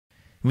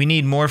We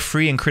need more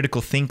free and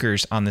critical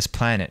thinkers on this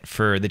planet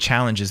for the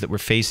challenges that we're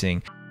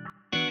facing.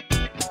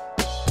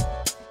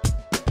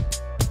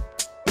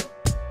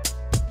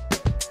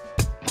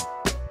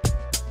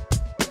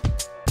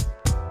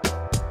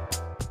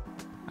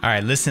 All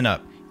right, listen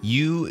up.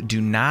 You do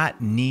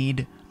not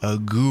need a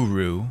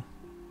guru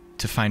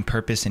to find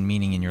purpose and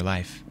meaning in your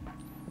life.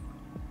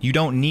 You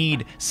don't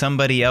need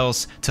somebody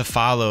else to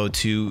follow,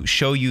 to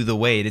show you the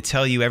way, to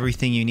tell you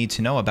everything you need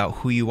to know about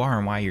who you are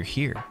and why you're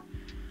here.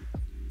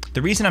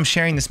 The reason I'm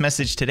sharing this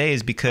message today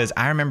is because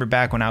I remember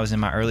back when I was in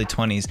my early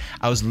 20s,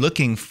 I was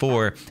looking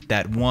for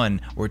that one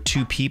or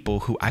two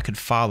people who I could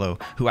follow,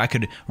 who I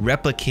could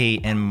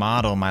replicate and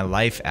model my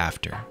life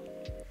after,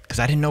 because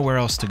I didn't know where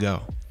else to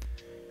go.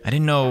 I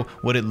didn't know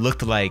what it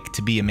looked like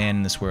to be a man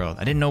in this world.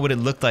 I didn't know what it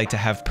looked like to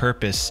have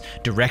purpose,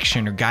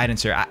 direction, or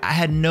guidance. I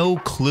had no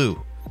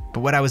clue. But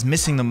what I was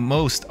missing the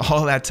most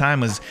all that time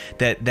was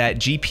that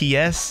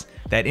GPS,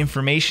 that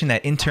information,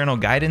 that internal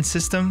guidance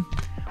system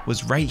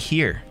was right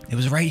here. It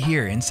was right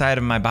here inside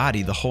of my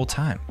body the whole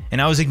time. And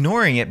I was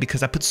ignoring it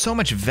because I put so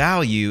much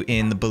value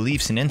in the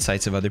beliefs and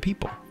insights of other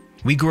people.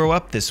 We grow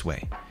up this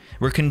way.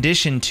 We're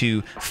conditioned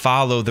to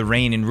follow the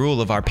reign and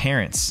rule of our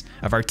parents,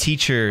 of our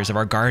teachers, of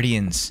our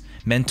guardians,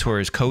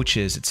 mentors,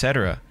 coaches,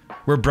 etc.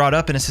 We're brought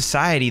up in a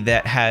society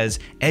that has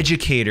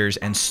educators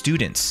and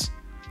students,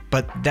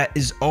 but that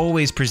is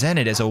always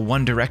presented as a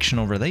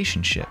one-directional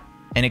relationship.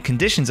 And it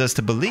conditions us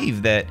to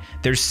believe that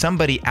there's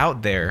somebody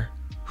out there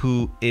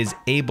who is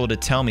able to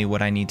tell me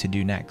what I need to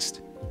do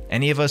next.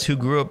 Any of us who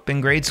grew up in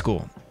grade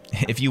school,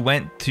 if you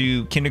went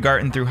to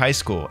kindergarten through high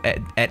school, at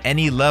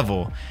any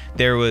level,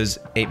 there was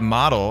a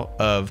model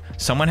of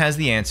someone has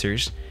the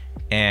answers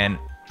and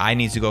I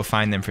need to go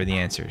find them for the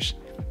answers.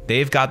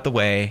 They've got the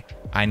way,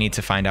 I need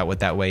to find out what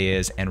that way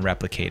is and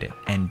replicate it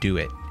and do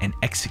it and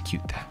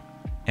execute that.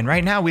 And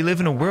right now we live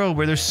in a world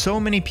where there's so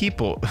many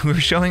people who are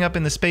showing up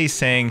in the space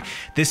saying,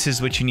 this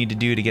is what you need to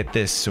do to get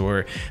this,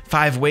 or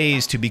 5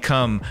 ways to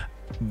become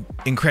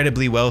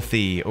incredibly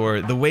wealthy,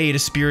 or the way to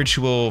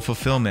spiritual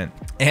fulfillment.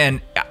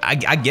 And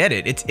I get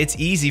it. It's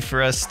easy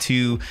for us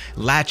to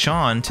latch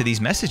on to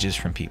these messages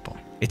from people.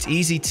 It's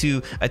easy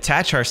to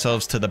attach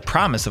ourselves to the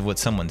promise of what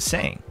someone's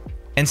saying.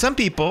 And some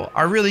people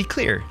are really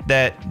clear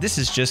that this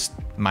is just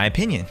my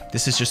opinion.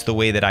 This is just the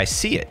way that I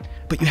see it.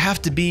 But you have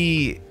to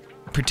be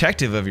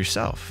protective of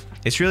yourself.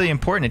 It's really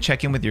important to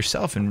check in with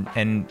yourself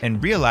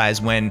and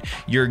realize when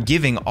you're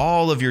giving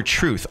all of your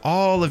truth,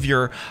 all of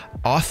your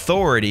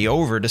authority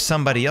over to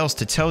somebody else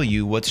to tell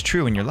you what's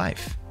true in your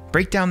life.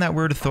 Break down that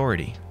word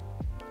authority.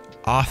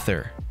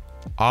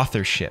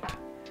 Authorship.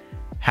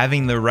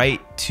 Having the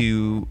right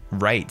to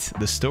write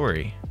the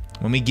story.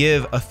 When we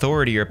give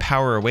authority or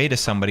power away to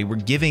somebody, we're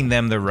giving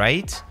them the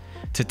right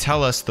to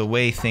tell us the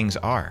way things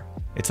are.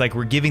 It's like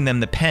we're giving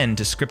them the pen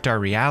to script our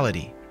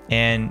reality.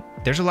 And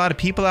there's a lot of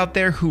people out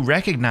there who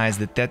recognize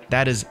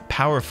that is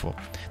powerful.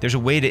 There's a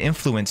way to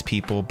influence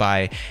people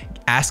by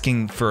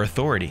asking for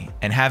authority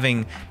and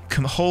having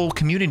whole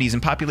communities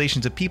and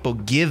populations of people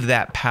give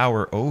that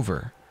power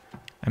over.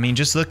 I mean,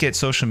 just look at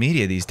social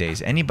media these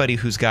days. Anybody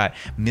who's got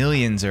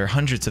millions or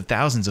hundreds of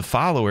thousands of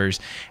followers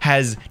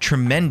has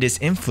tremendous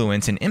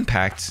influence and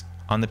impact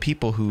on the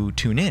people who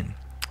tune in.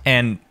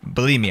 And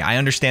believe me, I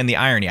understand the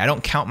irony. I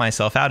don't count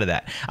myself out of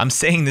that. I'm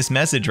saying this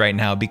message right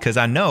now because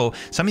I know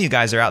some of you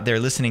guys are out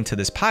there listening to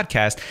this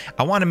podcast.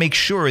 I want to make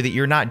sure that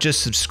you're not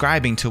just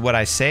subscribing to what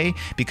I say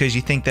because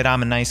you think that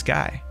I'm a nice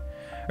guy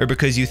or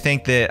because you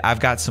think that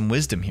I've got some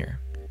wisdom here.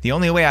 The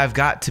only way I've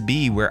got to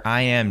be where I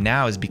am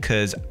now is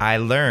because I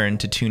learned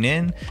to tune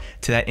in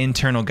to that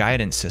internal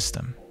guidance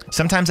system.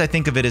 Sometimes I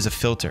think of it as a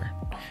filter.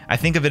 I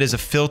think of it as a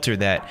filter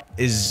that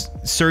is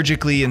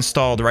surgically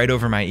installed right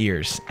over my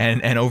ears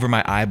and over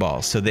my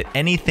eyeballs so that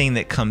anything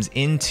that comes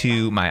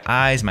into my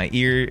eyes, my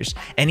ears,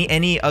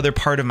 any other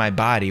part of my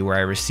body where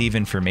I receive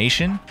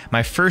information,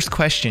 my first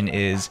question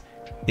is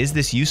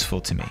this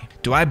useful to me?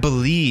 Do I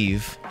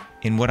believe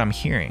in what I'm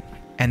hearing?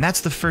 And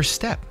that's the first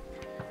step,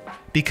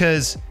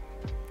 because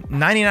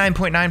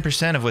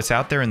 99.9% of what's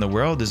out there in the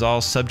world is all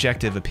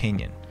subjective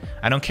opinion.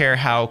 I don't care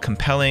how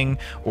compelling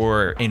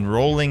or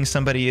enrolling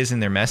somebody is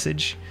in their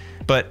message,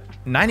 but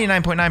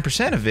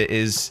 99.9% of it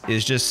is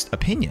just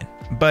opinion.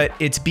 But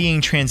it's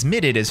being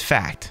transmitted as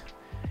fact.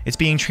 It's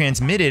being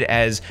transmitted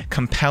as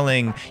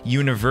compelling,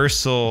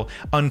 universal,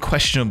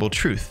 unquestionable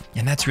truth.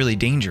 And that's really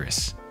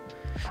dangerous.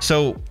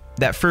 So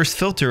that first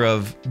filter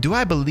of, do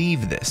I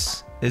believe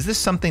this? Is this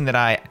something that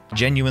I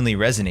genuinely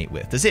resonate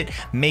with? Does it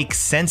make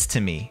sense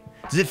to me?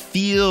 Does it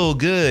feel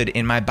good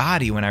in my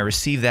body when I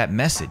receive that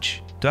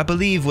message? Do I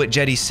believe what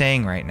Jeddy's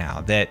saying right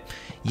now? That,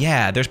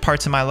 yeah, there's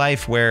parts of my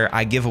life where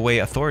I give away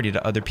authority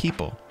to other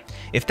people.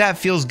 If that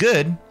feels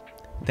good,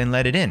 then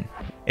let it in.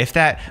 If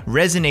that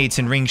resonates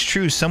and rings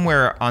true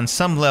somewhere on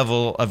some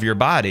level of your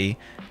body,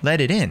 let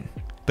it in.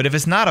 But if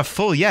it's not a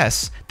full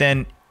yes,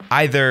 then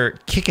either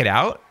kick it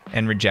out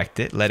and reject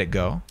it, let it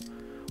go,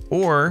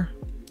 or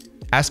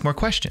ask more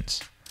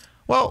questions.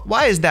 Well,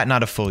 why is that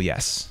not a full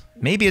yes?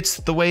 Maybe it's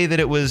the way that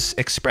it was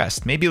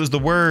expressed. Maybe it was the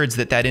words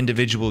that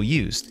individual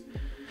used.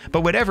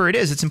 But whatever it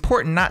is, it's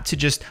important not to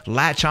just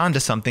latch onto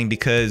something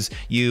because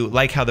you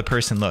like how the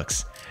person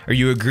looks or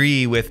you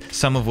agree with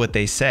some of what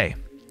they say.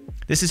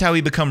 This is how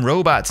we become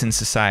robots in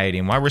society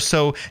and why we're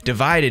so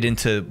divided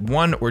into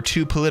one or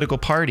two political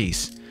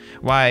parties.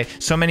 Why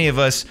so many of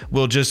us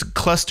will just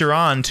cluster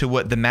on to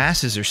what the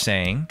masses are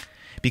saying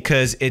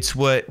because it's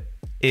what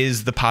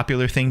is the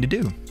popular thing to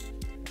do.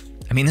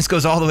 I mean, this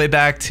goes all the way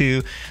back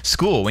to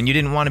school when you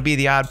didn't want to be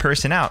the odd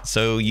person out,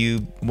 so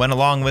you went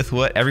along with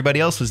what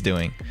everybody else was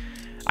doing.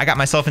 I got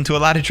myself into a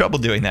lot of trouble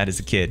doing that as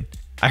a kid.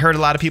 I hurt a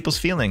lot of people's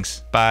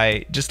feelings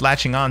by just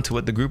latching on to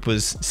what the group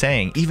was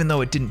saying, even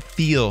though it didn't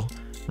feel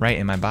right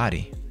in my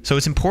body. So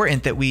it's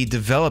important that we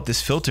develop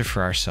this filter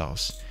for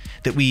ourselves,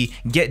 that we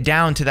get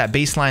down to that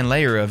baseline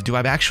layer of, do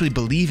I actually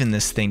believe in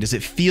this thing? Does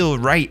it feel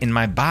right in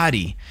my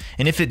body?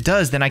 And if it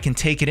does, then I can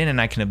take it in and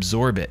I can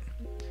absorb it.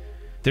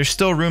 There's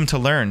still room to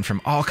learn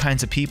from all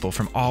kinds of people,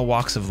 from all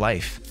walks of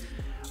life.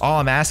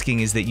 All I'm asking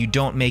is that you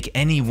don't make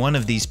any one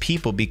of these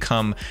people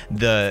become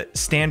the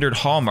standard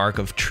hallmark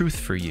of truth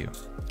for you.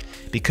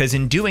 Because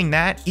in doing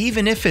that,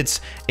 even if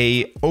it's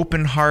a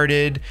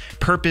open-hearted,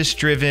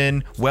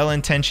 purpose-driven,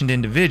 well-intentioned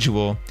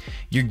individual,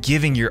 you're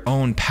giving your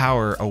own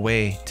power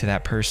away to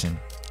that person.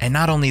 And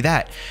not only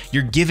that,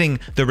 you're giving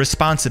the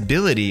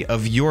responsibility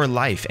of your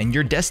life and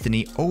your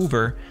destiny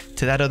over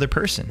to that other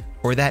person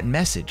or that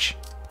message.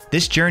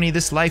 This journey,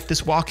 this life,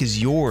 this walk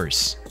is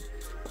yours.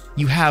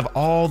 You have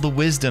all the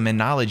wisdom and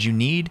knowledge you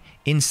need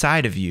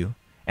inside of you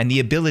and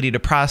the ability to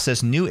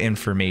process new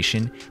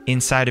information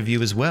inside of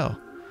you as well.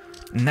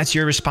 And that's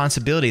your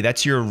responsibility.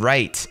 That's your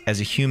right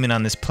as a human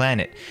on this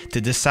planet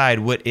to decide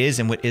what is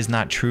and what is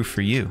not true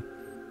for you.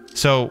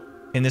 So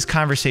in this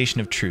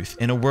conversation of truth,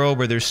 in a world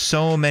where there's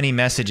so many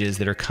messages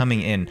that are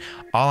coming in,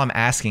 all I'm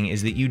asking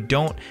is that you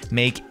don't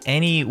make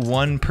any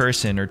one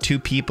person or two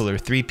people or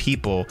three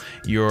people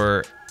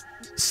your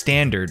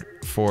standard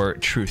for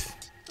truth.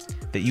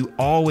 That you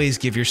always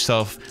give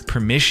yourself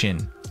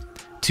permission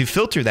to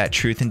filter that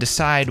truth and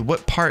decide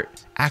what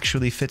part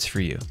actually fits for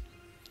you.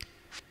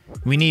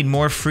 We need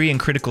more free and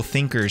critical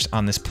thinkers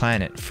on this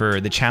planet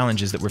for the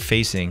challenges that we're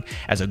facing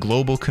as a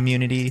global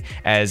community,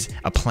 as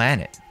a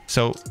planet.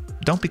 So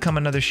don't become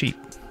another sheep.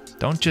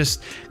 Don't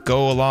just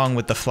go along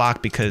with the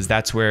flock because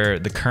that's where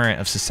the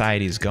current of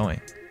society is going.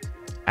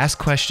 Ask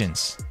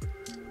questions.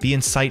 Be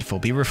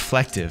insightful. Be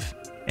reflective.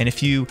 And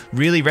if you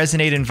really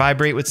resonate and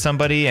vibrate with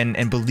somebody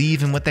and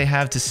believe in what they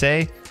have to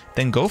say,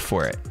 then go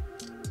for it.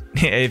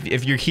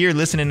 If you're here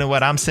listening to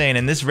what I'm saying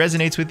and this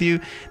resonates with you,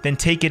 then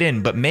take it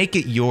in, but make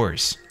it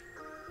yours.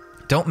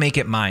 Don't make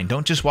it mine.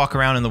 Don't just walk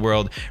around in the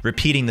world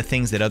repeating the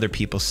things that other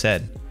people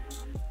said.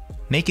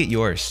 Make it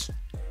yours.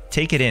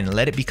 Take it in.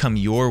 Let it become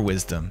your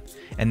wisdom.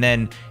 And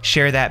then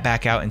share that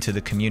back out into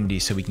the community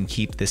so we can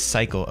keep this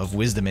cycle of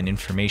wisdom and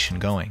information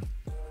going.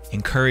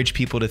 Encourage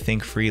people to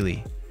think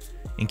freely.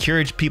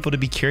 Encourage people to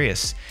be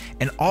curious.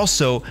 And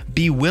also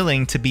be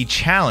willing to be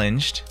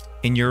challenged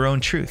in your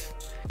own truth.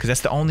 Because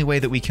that's the only way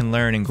that we can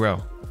learn and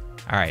grow.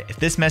 All right, if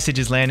this message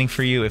is landing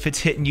for you, if it's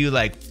hitting you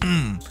like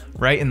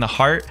right in the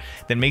heart,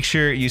 then make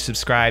sure you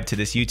subscribe to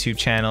this YouTube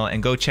channel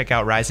and go check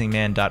out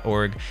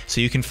risingman.org so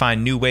you can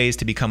find new ways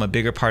to become a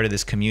bigger part of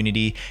this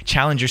community,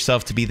 challenge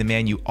yourself to be the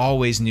man you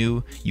always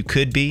knew you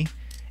could be,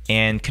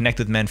 and connect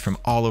with men from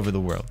all over the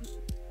world.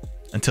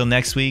 Until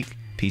next week,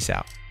 peace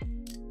out.